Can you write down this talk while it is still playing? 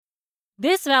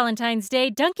This Valentine's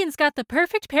Day, Dunkin's got the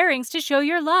perfect pairings to show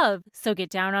your love. So get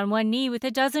down on one knee with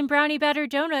a dozen brownie batter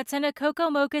donuts and a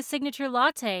cocoa mocha signature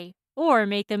latte. Or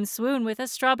make them swoon with a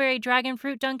strawberry dragon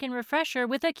fruit Dunkin' refresher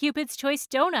with a Cupid's Choice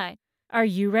donut. Are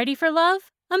you ready for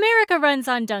love? America runs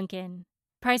on Dunkin'.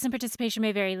 Price and participation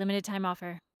may vary. Limited time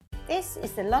offer. This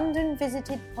is the London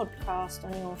Visited podcast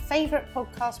on your favourite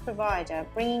podcast provider,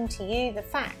 bringing to you the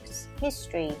facts,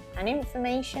 history and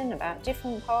information about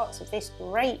different parts of this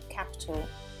great capital.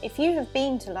 If you have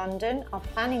been to London, are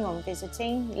planning on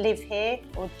visiting, live here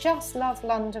or just love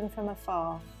London from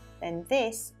afar, then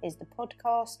this is the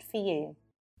podcast for you.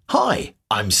 Hi,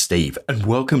 I'm Steve and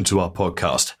welcome to our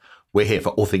podcast. We're here for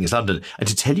all things London and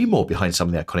to tell you more behind some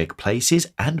of the iconic places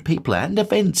and people and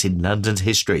events in London's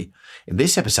history. In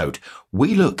this episode,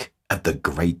 we look at the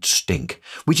Great Stink,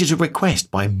 which is a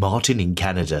request by Martin in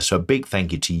Canada, so a big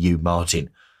thank you to you,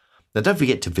 Martin. Now don't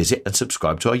forget to visit and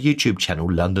subscribe to our YouTube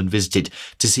channel, London Visited,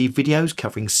 to see videos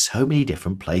covering so many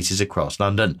different places across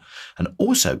London. And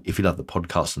also, if you love the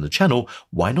podcast and the channel,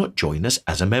 why not join us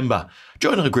as a member?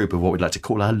 Join our group of what we'd like to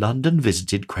call our London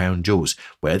Visited Crown Jewels,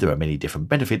 where there are many different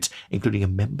benefits, including a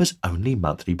members-only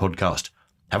monthly podcast.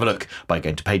 Have a look by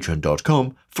going to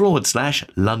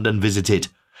patreon.com/London Visited.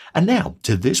 And now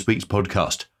to this week's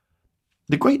podcast.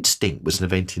 The Great Stink was an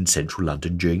event in central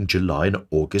London during July and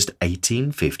August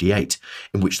 1858,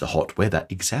 in which the hot weather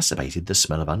exacerbated the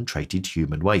smell of untreated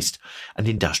human waste and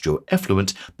industrial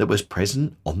effluent that was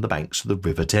present on the banks of the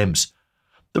River Thames.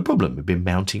 The problem had been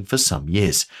mounting for some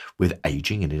years, with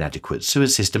ageing and inadequate sewer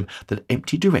system that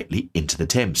emptied directly into the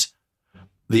Thames.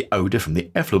 The odour from the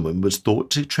effluent was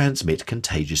thought to transmit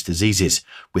contagious diseases,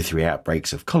 with 3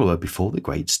 outbreaks of cholera before the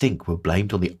Great Stink were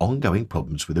blamed on the ongoing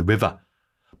problems with the river.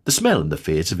 The smell and the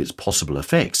fears of its possible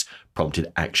effects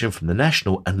prompted action from the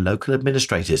national and local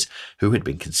administrators who had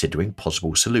been considering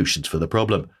possible solutions for the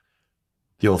problem.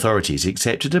 The authorities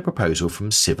accepted a proposal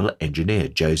from civil engineer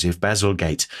Joseph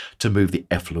Bazalgette to move the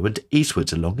effluent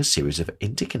eastwards along a series of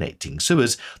interconnecting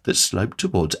sewers that sloped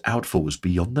towards outfalls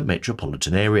beyond the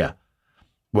metropolitan area.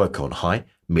 Work on high,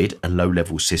 mid and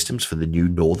low-level systems for the new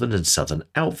northern and southern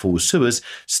outfall sewers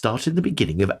started in the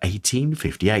beginning of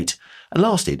 1858 and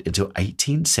lasted until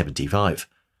 1875.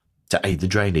 To aid the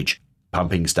drainage,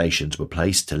 pumping stations were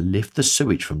placed to lift the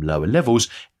sewage from lower levels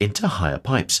into higher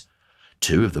pipes.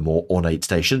 2 of the more ornate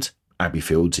stations,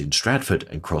 Abbeyfields in Stratford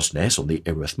and Crossness on the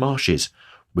Erith Marshes,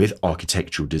 with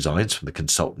architectural designs from the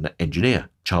consultant engineer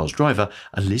Charles Driver,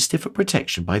 are listed for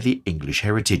protection by the English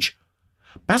Heritage.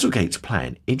 Bazalgette's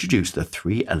plan introduced the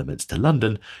 3 elements to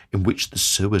London in which the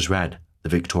sewers ran: the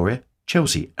Victoria,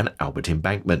 Chelsea and Albert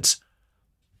embankments.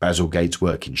 Bazalgette's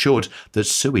work ensured that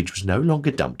sewage was no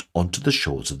longer dumped onto the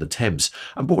shores of the Thames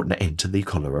and brought an end to the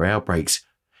cholera outbreaks.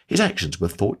 His actions were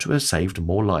thought to have saved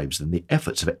more lives than the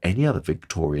efforts of any other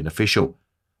Victorian official.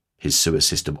 His sewer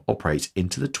system operates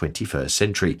into the 21st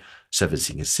century,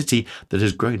 servicing a city that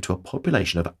has grown to a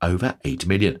population of over 8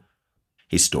 million.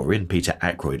 Historian Peter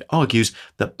Ackroyd argues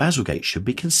that Bazalgette should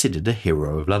be considered a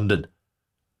hero of London.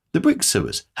 The brick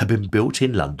sewers had been built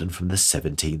in London from the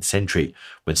 17th century,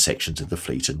 when sections of the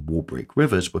Fleet and Walbrick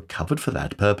rivers were covered for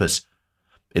that purpose.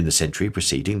 In the century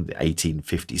preceding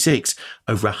 1856,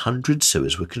 over 100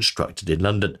 sewers were constructed in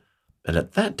London, and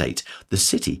at that date the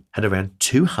city had around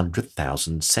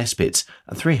 200,000 cesspits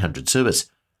and 300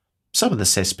 sewers. Some of the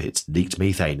cesspits leaked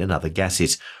methane and other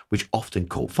gases, which often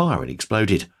caught fire and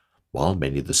exploded, while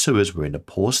many of the sewers were in a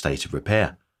poor state of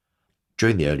repair.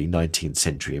 During the early 19th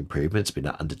century, improvements had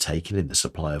been undertaken in the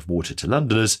supply of water to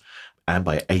Londoners, and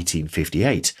by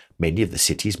 1858 many of the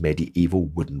city's medieval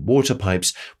wooden water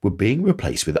pipes were being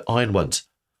replaced with iron ones.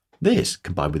 This,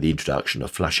 combined with the introduction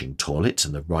of flushing toilets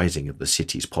and the rising of the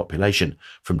city's population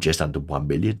from just under 1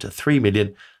 million to 3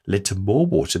 million, led to more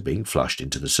water being flushed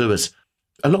into the sewers,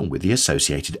 along with the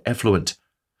associated effluent.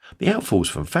 The outfalls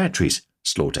from factories,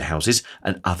 slaughterhouses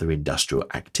and other industrial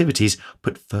activities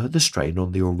put further strain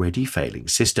on the already failing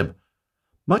system.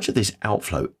 Much of this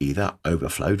outflow either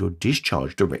overflowed or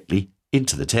discharged directly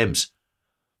into the Thames.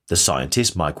 The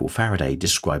scientist Michael Faraday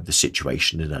described the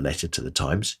situation in a letter to the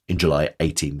Times in July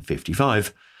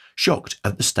 1855, shocked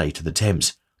at the state of the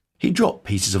Thames. He dropped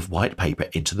pieces of white paper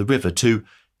into the river to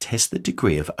test the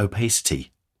degree of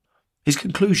opacity. His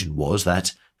conclusion was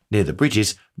that near the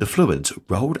bridges, the fluents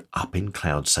rolled up in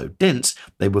clouds so dense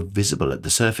they were visible at the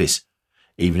surface.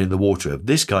 Even in the water of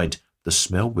this kind, the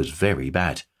smell was very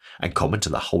bad, and common to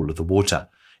the whole of the water.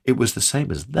 It was the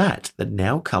same as that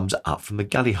now comes up from the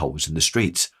gully holes in the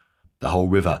streets. The whole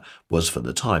river was for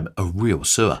the time a real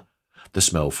sewer. The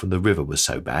smell from the river was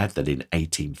so bad that in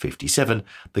 1857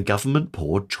 the government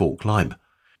poured chalk lime,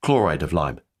 chloride of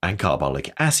lime and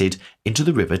carbolic acid into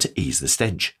the river to ease the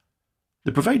stench.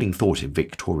 The prevailing thought in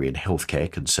Victorian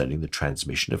healthcare concerning the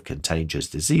transmission of contagious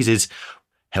diseases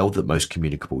held that most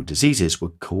communicable diseases were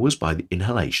caused by the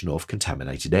inhalation of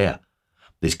contaminated air.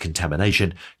 This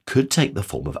contamination could take the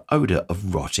form of odour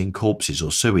of rotting corpses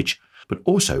or sewage, but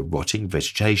also rotting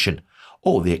vegetation,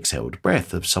 or the exhaled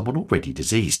breath of someone already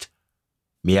diseased.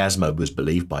 Miasma was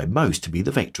believed by most to be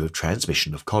the vector of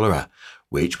transmission of cholera,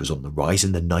 which was on the rise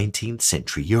in the 19th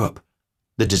century Europe.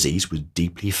 The disease was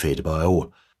deeply feared by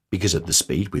all, because of the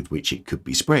speed with which it could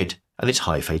be spread and its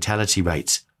high fatality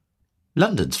rates.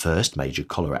 London's first major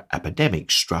cholera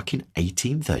epidemic struck in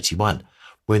 1831,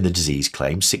 when the disease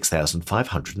claimed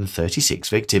 6,536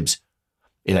 victims.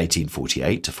 In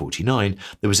 1848 to 49,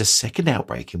 there was a second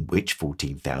outbreak in which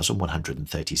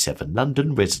 14,137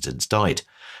 London residents died,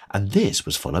 and this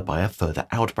was followed by a further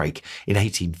outbreak in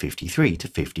 1853 to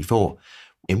 54,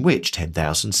 in which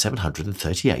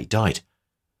 10,738 died.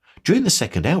 During the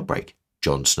second outbreak,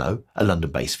 John Snow, a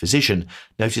London-based physician,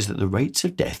 noticed that the rates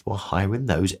of death were higher in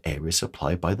those areas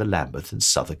supplied by the Lambeth and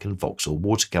Southwark and Vauxhall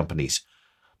water companies.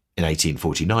 In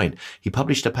 1849, he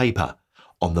published a paper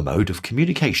on the mode of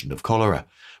communication of cholera,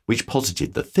 which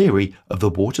posited the theory of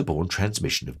the waterborne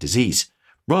transmission of disease,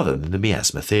 rather than the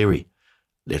miasma theory.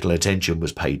 Little attention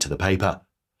was paid to the paper.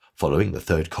 Following the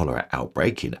third cholera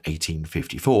outbreak in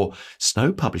 1854,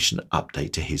 Snow published an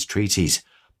update to his treatise,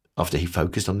 after he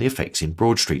focused on the effects in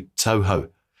Broad Street, Soho.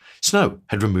 Snow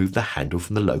had removed the handle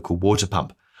from the local water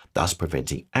pump, thus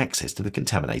preventing access to the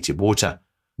contaminated water,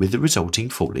 with the resulting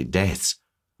fall in deaths.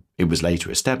 It was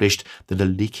later established that a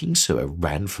leaking sewer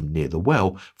ran from near the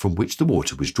well from which the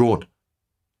water was drawn.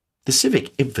 The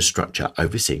civic infrastructure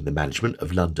overseeing the management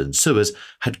of London sewers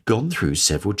had gone through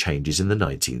several changes in the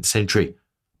 19th century.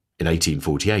 In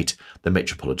 1848, the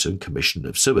Metropolitan Commission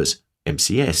of Sewers,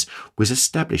 MCS, was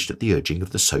established at the urging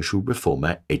of the social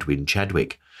reformer Edwin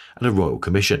Chadwick and a royal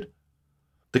commission.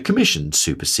 The commission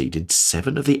superseded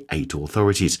 7 of the 8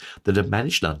 authorities that had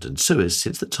managed London sewers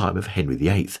since the time of Henry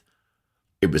VIII.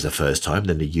 It was the first time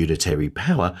that a unitary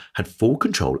power had full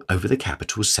control over the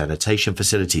capital's sanitation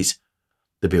facilities.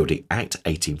 The Building Act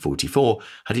 1844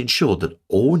 had ensured that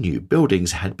all new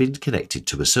buildings had been connected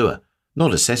to a sewer,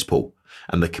 not a cesspool,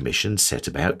 and the Commission set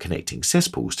about connecting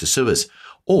cesspools to sewers,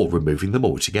 or removing them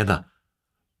altogether.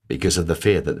 Because of the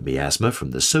fear that the miasma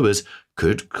from the sewers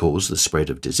could cause the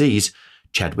spread of disease,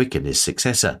 Chadwick and his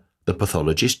successor, the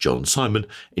pathologist John Simon,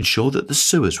 ensured that the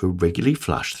sewers were regularly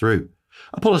flushed through,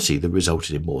 a policy that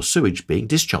resulted in more sewage being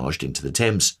discharged into the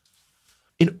Thames.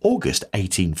 In August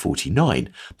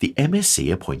 1849, the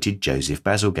MSC appointed Joseph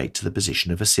Bazalgette to the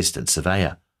position of Assistant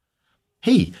Surveyor.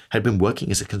 He had been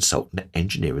working as a consultant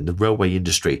engineer in the railway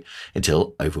industry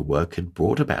until overwork had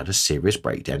brought about a serious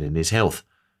breakdown in his health.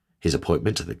 His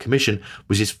appointment to the commission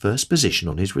was his first position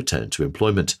on his return to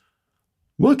employment.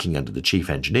 Working under the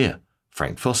chief engineer,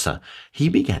 Frank Foster, he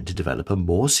began to develop a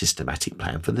more systematic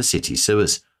plan for the city's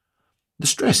sewers. The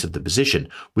stress of the position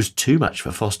was too much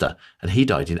for Foster, and he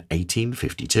died in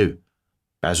 1852.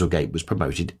 Bazalgette was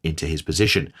promoted into his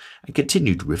position and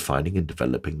continued refining and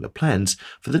developing the plans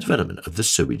for the development of the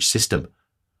sewage system.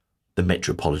 The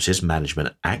Metropolitan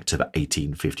Management Act of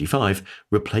 1855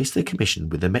 replaced the Commission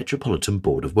with the Metropolitan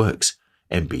Board of Works,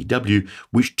 MBW,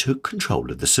 which took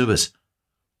control of the sewers.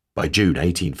 By June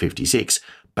 1856,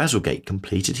 Bazalgette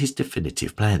completed his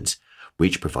definitive plans,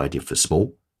 which provided for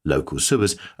small, local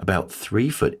sewers about 3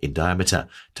 foot in diameter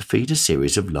to feed a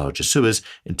series of larger sewers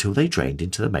until they drained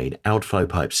into the main outflow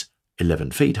pipes, 11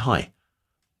 feet high.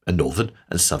 A northern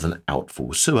and southern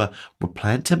outfall sewer were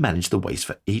planned to manage the waste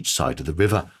for each side of the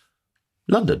river.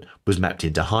 London was mapped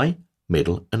into high,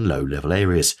 middle and low level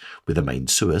areas, with a main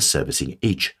sewer servicing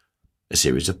each. A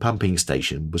series of pumping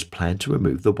stations was planned to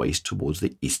remove the waste towards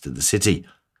the east of the city.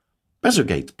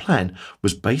 Bazalgette's plan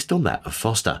was based on that of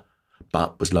Foster,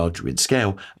 but was larger in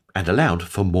scale and allowed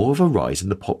for more of a rise in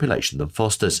the population than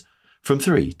Foster's, from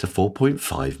 3 to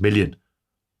 4.5 million.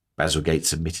 Bazalgette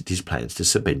submitted his plans to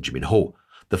Sir Benjamin Hall,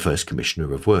 the first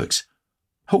Commissioner of Works.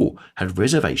 Hall had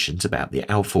reservations about the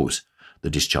outfalls, the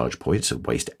discharge points of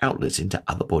waste outlets into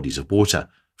other bodies of water,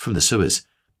 from the sewers,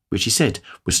 which he said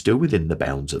were still within the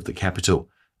bounds of the capital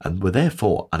and were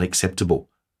therefore unacceptable.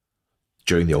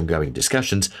 During the ongoing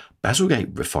discussions,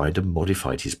 Bazalgette refined and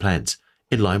modified his plans,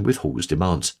 in line with Hall's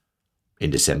demands. In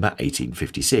December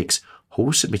 1856,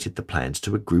 Hall submitted the plans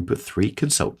to a group of 3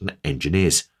 consultant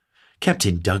engineers: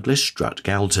 Captain Douglas Strutt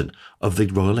Galton of the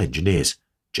Royal Engineers,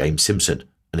 James Simpson,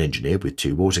 an engineer with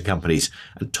 2 water companies,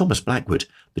 and Thomas Blackwood,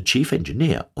 the chief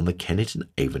engineer on the Kennet and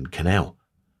Avon Canal.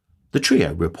 The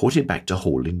trio reported back to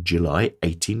Hall in July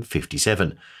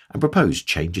 1857 and proposed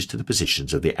changes to the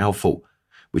positions of the outfall,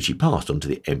 which he passed on to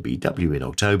the MBW in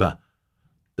October.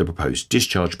 The proposed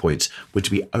discharge points were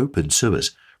to be open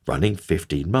sewers running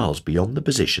 15 miles beyond the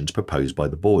positions proposed by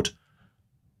the board.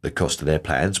 The cost of their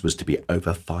plans was to be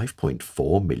over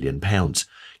 £5.4 million,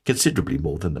 considerably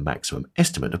more than the maximum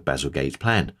estimate of Bazalgate's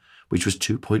plan, which was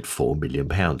 £2.4 million.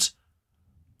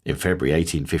 In February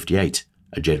 1858,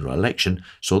 a general election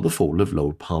saw the fall of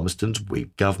Lord Palmerston's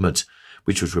Whig government,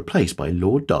 which was replaced by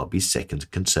Lord Derby's second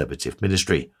Conservative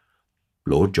ministry.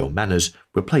 Lord John Manners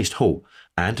replaced Hall,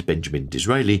 and Benjamin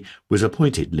Disraeli was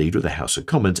appointed Leader of the House of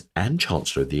Commons and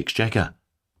Chancellor of the Exchequer.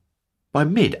 By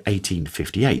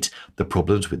mid-1858, the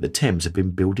problems with the Thames had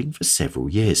been building for several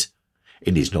years.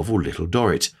 In his novel Little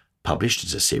Dorrit, published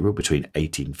as a serial between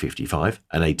 1855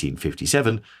 and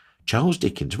 1857, Charles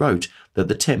Dickens wrote that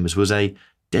the Thames was a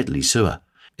deadly sewer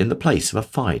in the place of a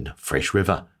fine, fresh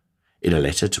river. In a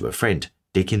letter to a friend,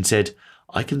 Dickens said,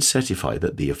 "I can certify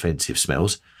that the offensive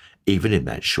smells, even in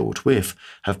that short whiff,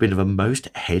 have been of a most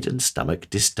head and stomach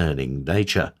discerning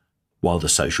nature," while the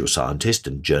social scientist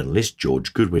and journalist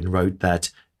George Goodwin wrote that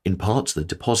in parts the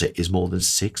deposit is more than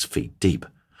 6 feet deep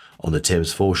on the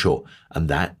Thames foreshore, and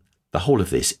that the whole of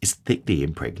this is thickly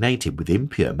impregnated with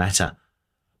impure matter.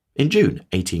 In June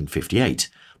 1858,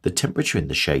 the temperature in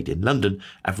the shade in London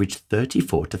averaged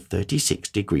 34 to 36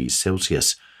 degrees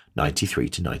Celsius, 93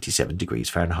 to 97 degrees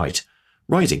Fahrenheit,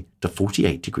 rising to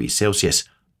 48 degrees Celsius,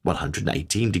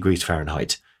 118 degrees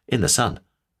Fahrenheit, in the sun.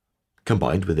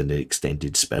 Combined with an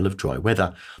extended spell of dry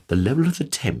weather, the level of the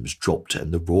Thames dropped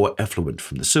and the raw effluent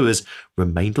from the sewers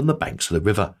remained on the banks of the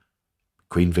river.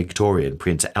 Queen Victoria and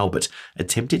Prince Albert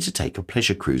attempted to take a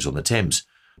pleasure cruise on the Thames,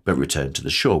 but returned to the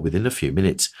shore within a few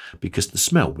minutes because the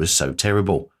smell was so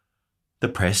terrible. The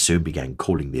press soon began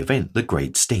calling the event the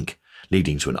Great Stink,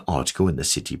 leading to an article in the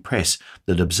city press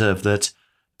that observed that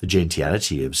the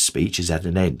gentiality of speech is at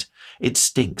an end. It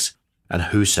stinks, and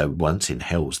whoso once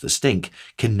inhales the stink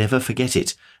can never forget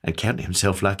it and count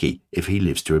himself lucky if he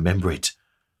lives to remember it.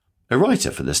 A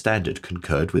writer for the Standard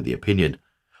concurred with the opinion.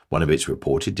 One of its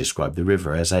reported described the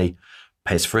river as a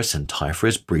pestiferous and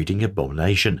typhus breeding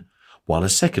abomination, while a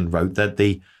second wrote that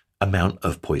the amount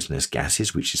of poisonous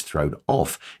gases which is thrown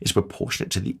off is proportionate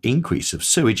to the increase of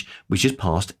sewage which is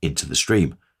passed into the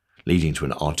stream, leading to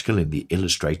an article in the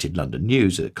Illustrated London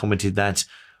News that commented that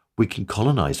we can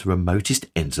colonise the remotest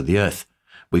ends of the earth,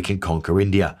 we can conquer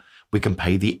India, we can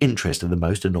pay the interest of the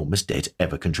most enormous debt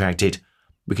ever contracted,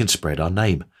 we can spread our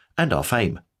name and our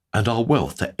fame and our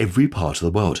wealth to every part of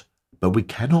the world, but we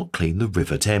cannot clean the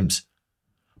River Thames.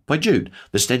 By June,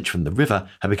 the stench from the river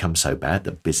had become so bad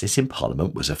that business in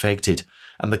Parliament was affected,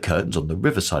 and the curtains on the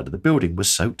riverside of the building were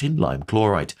soaked in lime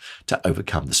chloride to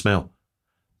overcome the smell.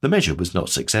 The measure was not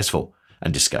successful,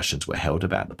 and discussions were held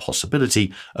about the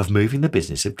possibility of moving the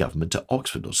business of government to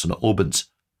Oxford or St Albans.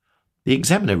 The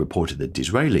Examiner reported that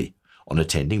Disraeli, on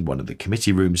attending one of the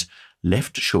committee rooms,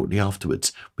 left shortly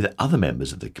afterwards with other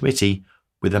members of the committee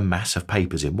with a mass of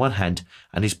papers in one hand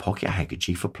and his pocket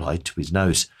handkerchief applied to his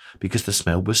nose because the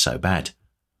smell was so bad.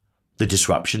 The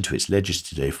disruption to its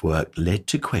legislative work led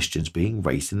to questions being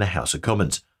raised in the House of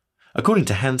Commons. According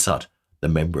to Hansard, the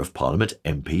Member of Parliament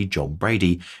MP John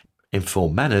Brady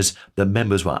informed Manners that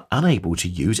members were unable to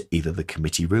use either the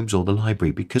committee rooms or the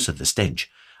library because of the stench,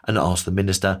 and asked the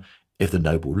minister if the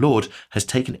noble lord has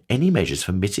taken any measures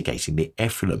for mitigating the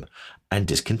effluent and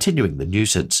discontinuing the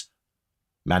nuisance.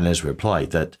 Manners replied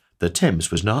that the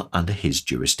Thames was not under his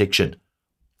jurisdiction.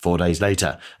 4 days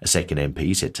later, a second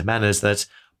MP said to Manners that,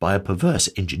 by a perverse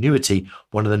ingenuity,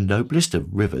 one of the noblest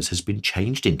of rivers has been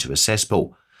changed into a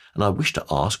cesspool, and I wish to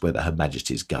ask whether Her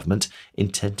Majesty's government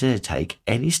intended to take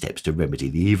any steps to remedy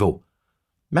the evil.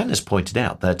 Manners pointed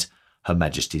out that Her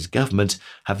Majesty's government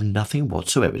have nothing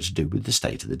whatsoever to do with the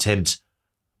state of the Thames.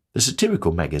 The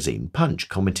satirical magazine Punch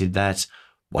commented that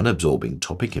one absorbing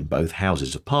topic in both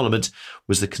Houses of Parliament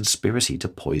was the conspiracy to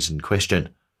poison question.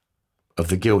 Of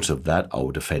the guilt of that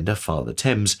old offender, Father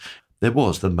Thames, there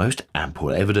was the most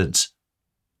ample evidence.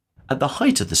 At the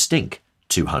height of the stink,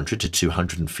 200 to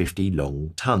 250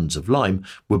 long tons of lime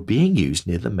were being used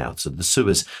near the mouths of the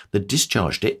sewers that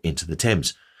discharged it into the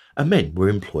Thames, and men were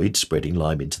employed spreading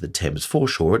lime into the Thames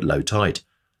foreshore at low tide.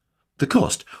 The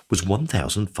cost was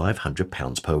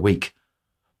 £1,500 per week.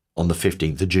 On the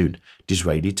 15th of June,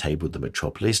 Disraeli tabled the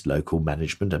Metropolis Local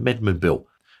Management Amendment Bill,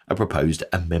 a proposed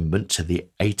amendment to the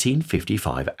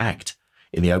 1855 Act.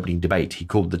 In the opening debate, he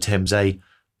called the Thames a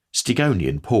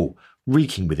Stigonian pool,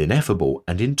 reeking with ineffable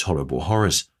and intolerable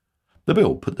horrors. The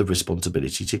bill put the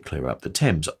responsibility to clear up the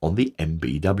Thames on the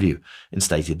MBW and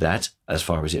stated that, as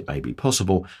far as it may be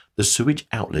possible, the sewage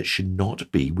outlets should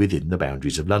not be within the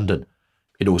boundaries of London.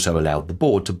 It also allowed the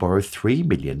board to borrow £3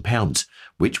 million,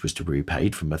 which was to be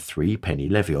repaid from a 3-penny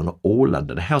levy on all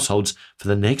London households for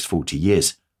the next 40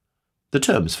 years. The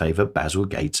terms favour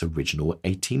Bazalgate's original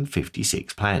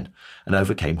 1856 plan and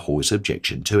overcame Hoare's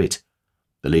objection to it.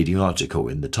 The leading article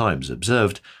in the Times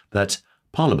observed that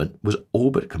Parliament was all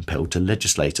but compelled to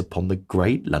legislate upon the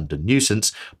great London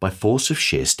nuisance by force of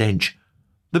sheer stench.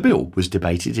 The bill was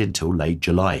debated until late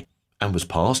July and was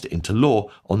passed into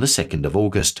law on the 2nd of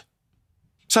August.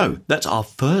 So that's our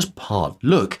first part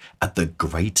look at the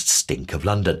Great Stink of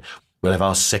London. We'll have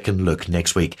our second look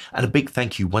next week, and a big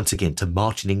thank you once again to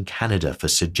Martin in Canada for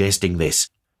suggesting this.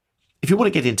 If you want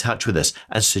to get in touch with us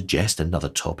and suggest another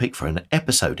topic for an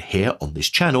episode here on this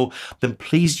channel, then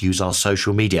please use our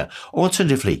social media, or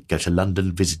alternatively go to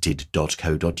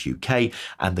londonvisited.co.uk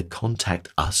and the Contact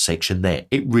Us section there.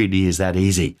 It really is that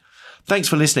easy. Thanks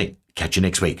for listening. Catch you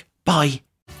next week. Bye.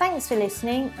 Thanks for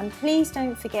listening, and please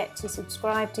don't forget to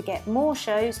subscribe to get more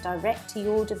shows direct to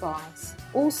your device.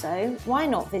 Also, why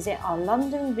not visit our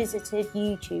London Visited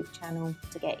YouTube channel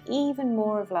to get even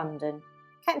more of London.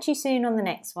 Catch you soon on the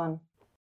next one.